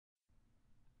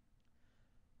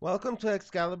Welcome to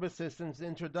Excalibur Systems'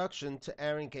 Introduction to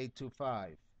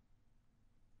ARINC-825.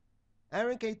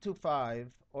 ARINC-825,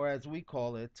 or as we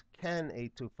call it,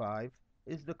 CAN-825,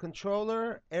 is the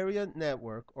Controller Area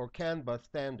Network, or CANbus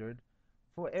standard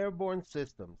for airborne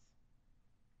systems.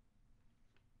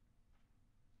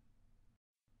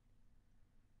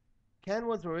 CAN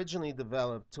was originally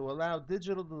developed to allow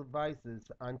digital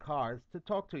devices on cars to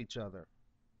talk to each other.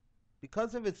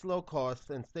 Because of its low cost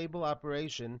and stable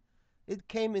operation, it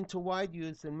came into wide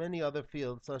use in many other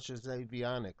fields such as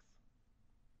avionics.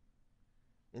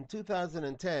 In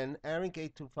 2010,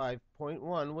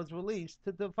 ARINC-825.1 was released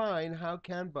to define how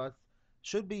CANbus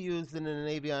should be used in an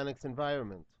avionics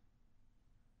environment.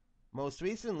 Most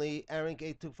recently,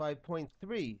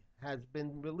 ARINC-825.3 has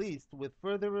been released with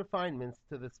further refinements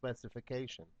to the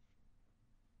specification.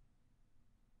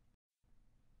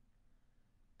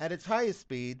 At its highest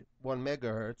speed, 1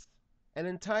 MHz, an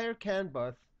entire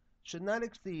CANbus should not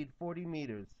exceed 40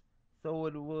 meters, so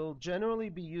it will generally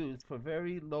be used for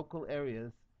very local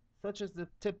areas, such as the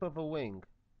tip of a wing.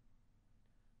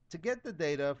 To get the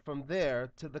data from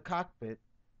there to the cockpit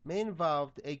may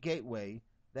involve a gateway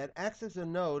that acts as a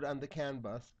node on the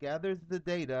CANbus, gathers the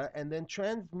data, and then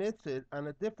transmits it on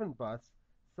a different bus,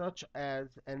 such as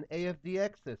an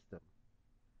AFDX system.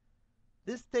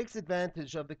 This takes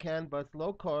advantage of the CANbus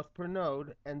low cost per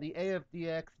node and the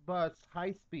AFDX bus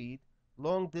high speed,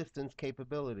 long distance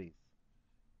capabilities.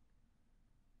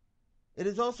 It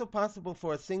is also possible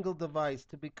for a single device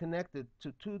to be connected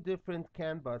to two different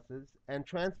CANbuses and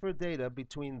transfer data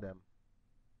between them.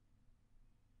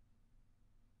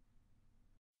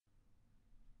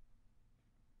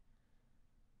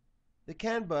 The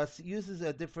CANbus uses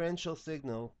a differential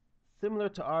signal similar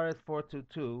to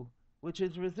RS-422, which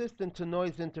is resistant to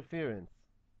noise interference.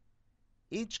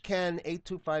 Each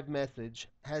CAN-825 message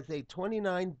has a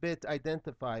 29-bit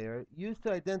identifier used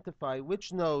to identify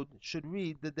which node should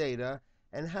read the data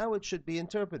and how it should be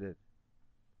interpreted.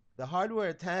 The hardware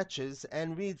attaches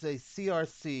and reads a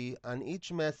CRC on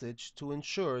each message to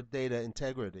ensure data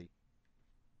integrity.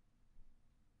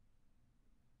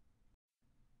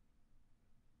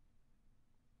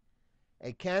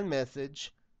 A CAN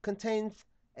message contains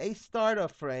a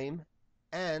start-of frame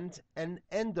and an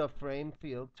end-of-frame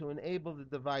field to enable the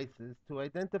devices to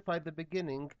identify the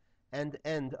beginning and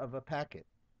end of a packet.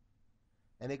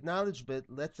 An acknowledge bit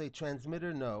lets a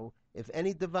transmitter know if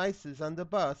any devices on the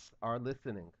bus are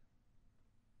listening.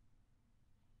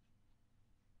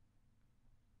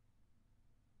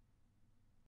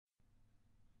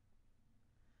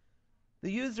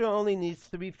 The user only needs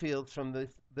 3 fields from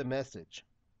the message.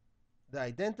 The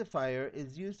identifier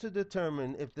is used to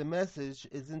determine if the message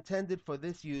is intended for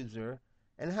this user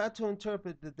and how to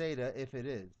interpret the data if it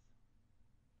is.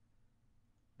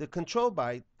 The control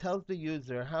byte tells the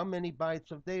user how many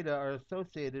bytes of data are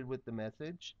associated with the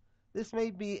message. This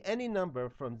may be any number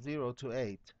from 0 to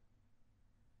 8.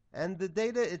 And the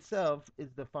data itself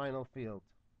is the final field.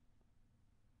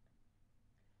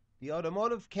 The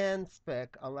automotive CAN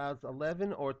spec allows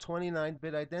 11 or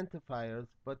 29-bit identifiers,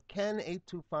 but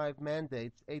CAN-825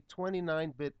 mandates a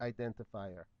 29-bit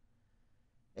identifier.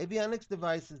 Avionics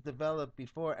devices developed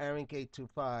before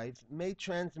ARINC-825 may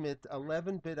transmit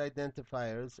 11-bit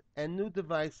identifiers, and new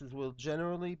devices will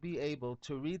generally be able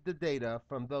to read the data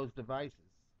from those devices.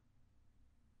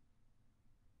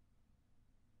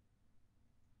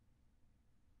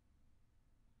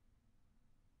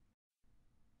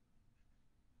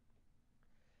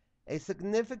 A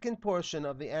significant portion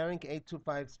of the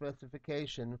ARINC-825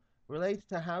 specification relates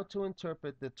to how to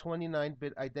interpret the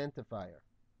 29-bit identifier.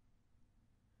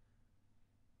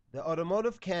 The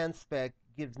automotive CAN spec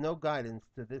gives no guidance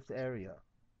to this area.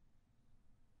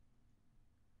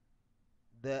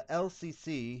 The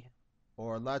LCC,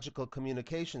 or Logical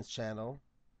Communications Channel,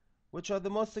 which are the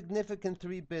most significant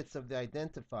 3 bits of the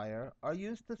identifier, are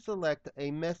used to select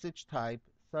a message type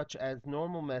such as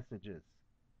normal messages,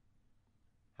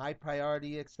 high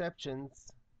priority exceptions,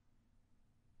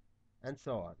 and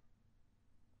so on.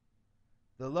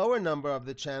 The lower number of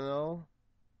the channel,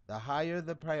 the higher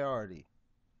the priority.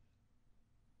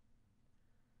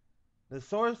 The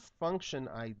source function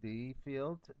ID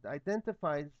field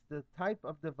identifies the type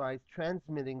of device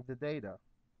transmitting the data.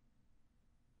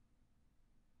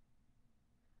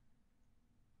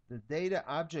 The data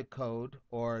object code,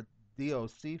 or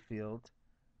DOC field,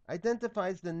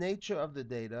 identifies the nature of the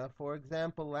data, for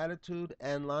example, latitude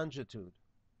and longitude.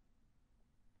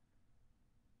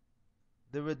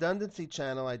 The redundancy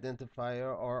channel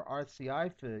identifier, or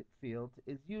RCI field,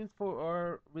 is used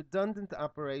for redundant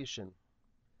operation.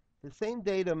 The same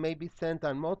data may be sent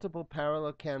on multiple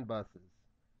parallel CAN buses.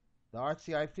 The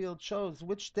RCI field shows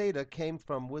which data came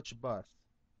from which bus.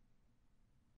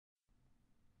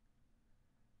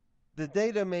 The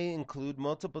data may include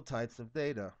multiple types of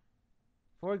data.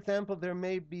 For example, there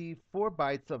may be 4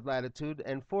 bytes of latitude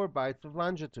and 4 bytes of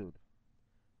longitude.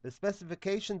 The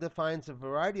specification defines a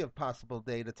variety of possible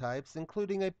data types,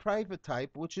 including a private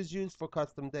type which is used for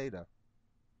custom data.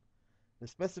 The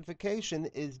specification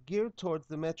is geared towards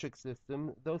the metric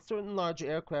system, though certain large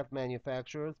aircraft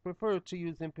manufacturers prefer to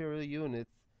use imperial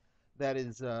units, that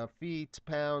is, feet,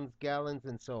 pounds, gallons,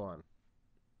 and so on.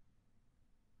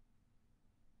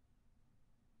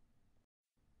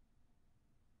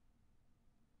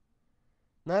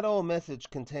 Not all message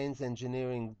contains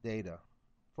engineering data.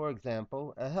 For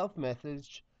example, a health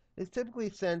message is typically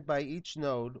sent by each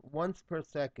node once per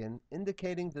second,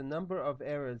 indicating the number of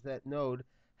errors that node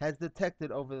has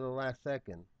detected over the last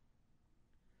second.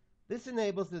 This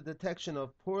enables the detection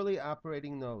of poorly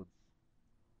operating nodes.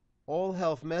 All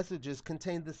health messages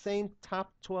contain the same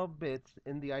top 12 bits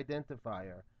in the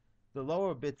identifier. The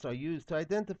lower bits are used to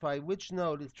identify which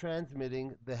node is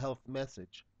transmitting the health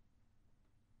message.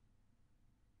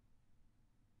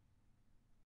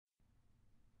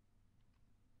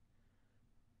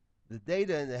 The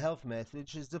data in the health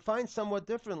message is defined somewhat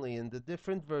differently in the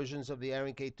different versions of the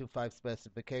ARINC-825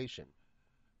 specification.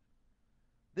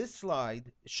 This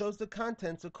slide shows the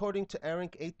contents according to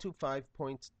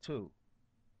ARINC-825.2.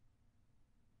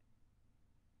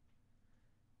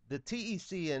 The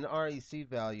TEC and REC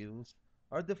values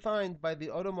are defined by the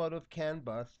automotive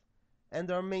CANbus and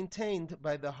are maintained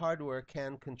by the hardware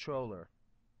CAN controller.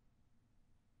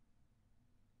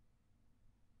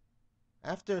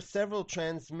 After several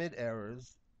transmit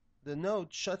errors, the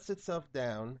node shuts itself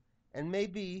down and may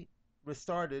be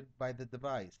restarted by the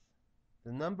device.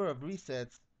 The number of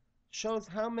resets shows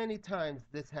how many times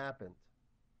this happened.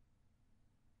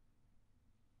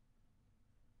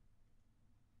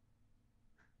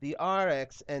 The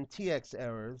RX and TX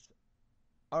errors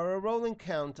are a rolling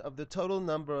count of the total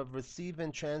number of receive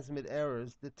and transmit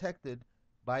errors detected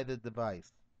by the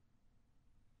device.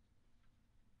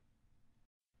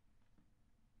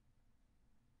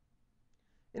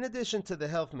 In addition to the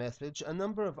health message, a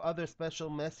number of other special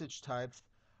message types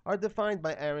are defined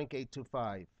by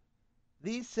ARINC-825.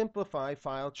 These simplify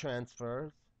file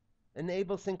transfers,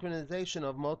 enable synchronization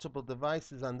of multiple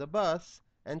devices on the bus,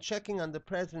 and checking on the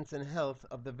presence and health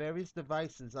of the various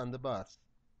devices on the bus.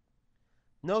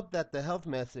 Note that the health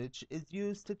message is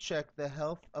used to check the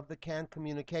health of the CAN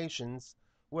communications,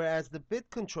 whereas the bit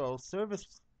control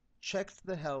service checks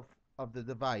the health of the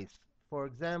device. For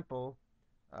example,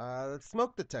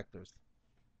 smoke detectors.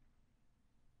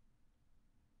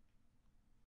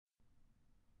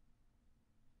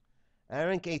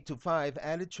 ARINC-825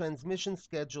 added transmission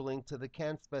scheduling to the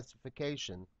CAN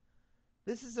specification.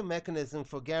 This is a mechanism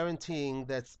for guaranteeing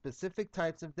that specific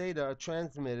types of data are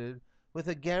transmitted with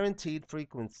a guaranteed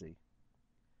frequency.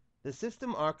 The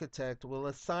system architect will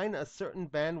assign a certain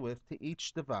bandwidth to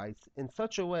each device in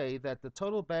such a way that the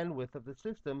total bandwidth of the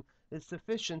system is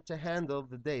sufficient to handle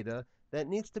the data that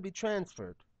needs to be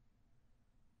transferred.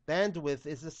 Bandwidth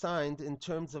is assigned in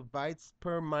terms of bytes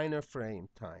per minor frame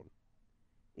time.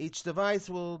 Each device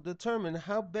will determine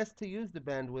how best to use the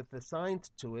bandwidth assigned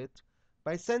to it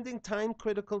by sending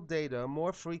time-critical data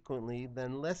more frequently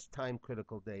than less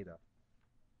time-critical data.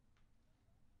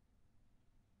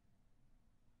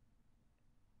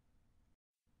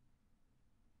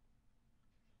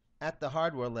 At the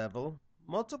hardware level,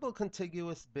 multiple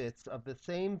contiguous bits of the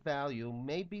same value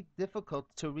may be difficult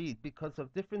to read because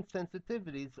of different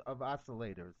sensitivities of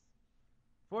oscillators.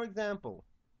 For example,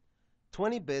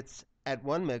 20 bits at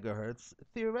 1 MHz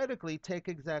theoretically take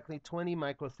exactly 20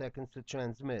 microseconds to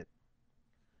transmit.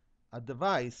 A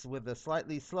device with a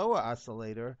slightly slower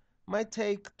oscillator might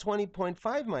take 20.5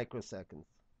 microseconds.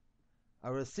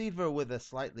 A receiver with a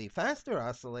slightly faster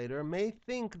oscillator may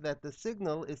think that the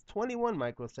signal is 21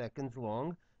 microseconds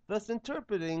long, thus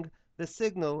interpreting the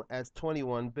signal as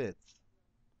 21 bits.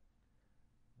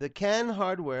 The CAN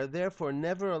hardware therefore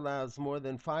never allows more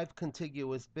than 5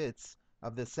 contiguous bits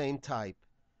of the same type.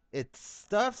 It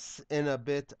stuffs in a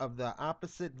bit of the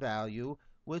opposite value,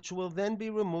 which will then be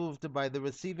removed by the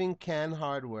receiving CAN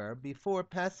hardware before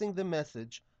passing the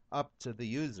message up to the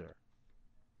user.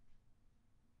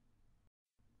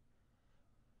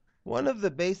 One of the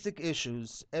basic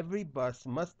issues every bus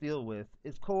must deal with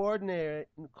is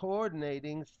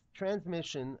coordinating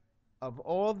transmission of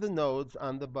all the nodes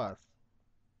on the bus.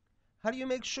 How do you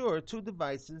make sure 2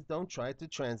 devices don't try to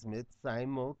transmit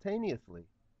simultaneously?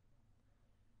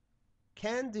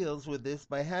 CAN deals with this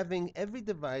by having every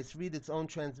device read its own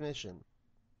transmission.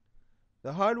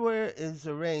 The hardware is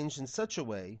arranged in such a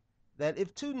way that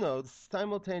if two nodes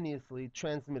simultaneously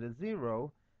transmit a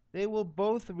 0, they will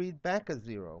both read back a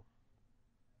 0.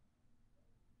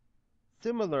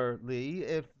 Similarly,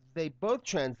 if they both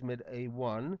transmit a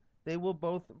 1, they will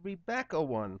both read back a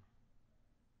 1.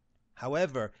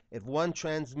 However, if one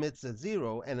transmits a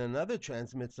 0 and another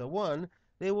transmits a 1,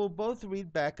 they will both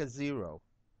read back a 0.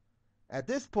 At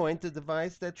this point, the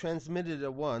device that transmitted a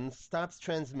 1 stops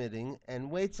transmitting and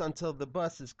waits until the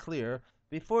bus is clear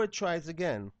before it tries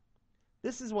again.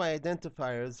 This is why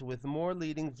identifiers with more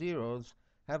leading zeros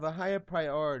have a higher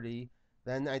priority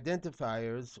than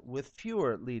identifiers with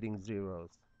fewer leading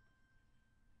zeros.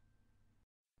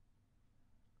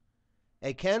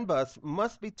 A CANbus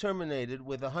must be terminated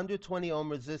with 120 ohm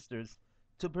resistors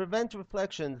to prevent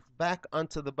reflections back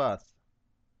onto the bus.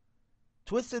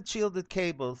 Twisted shielded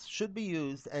cables should be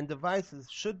used and devices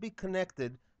should be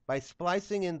connected by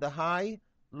splicing in the high,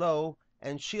 low,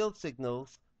 and shield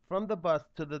signals from the bus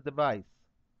to the device.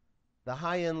 The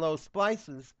high and low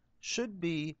splices should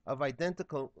be of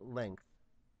identical length.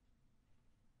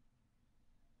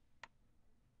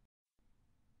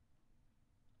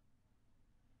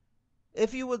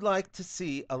 If you would like to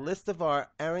see a list of our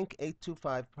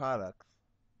ARINC-825 products,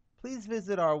 please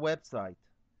visit our website.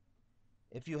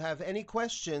 If you have any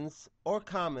questions or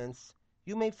comments,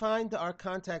 you may find our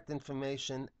contact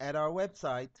information at our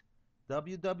website,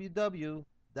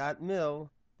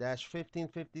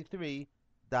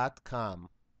 www.mil-1553.com.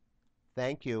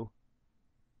 Thank you.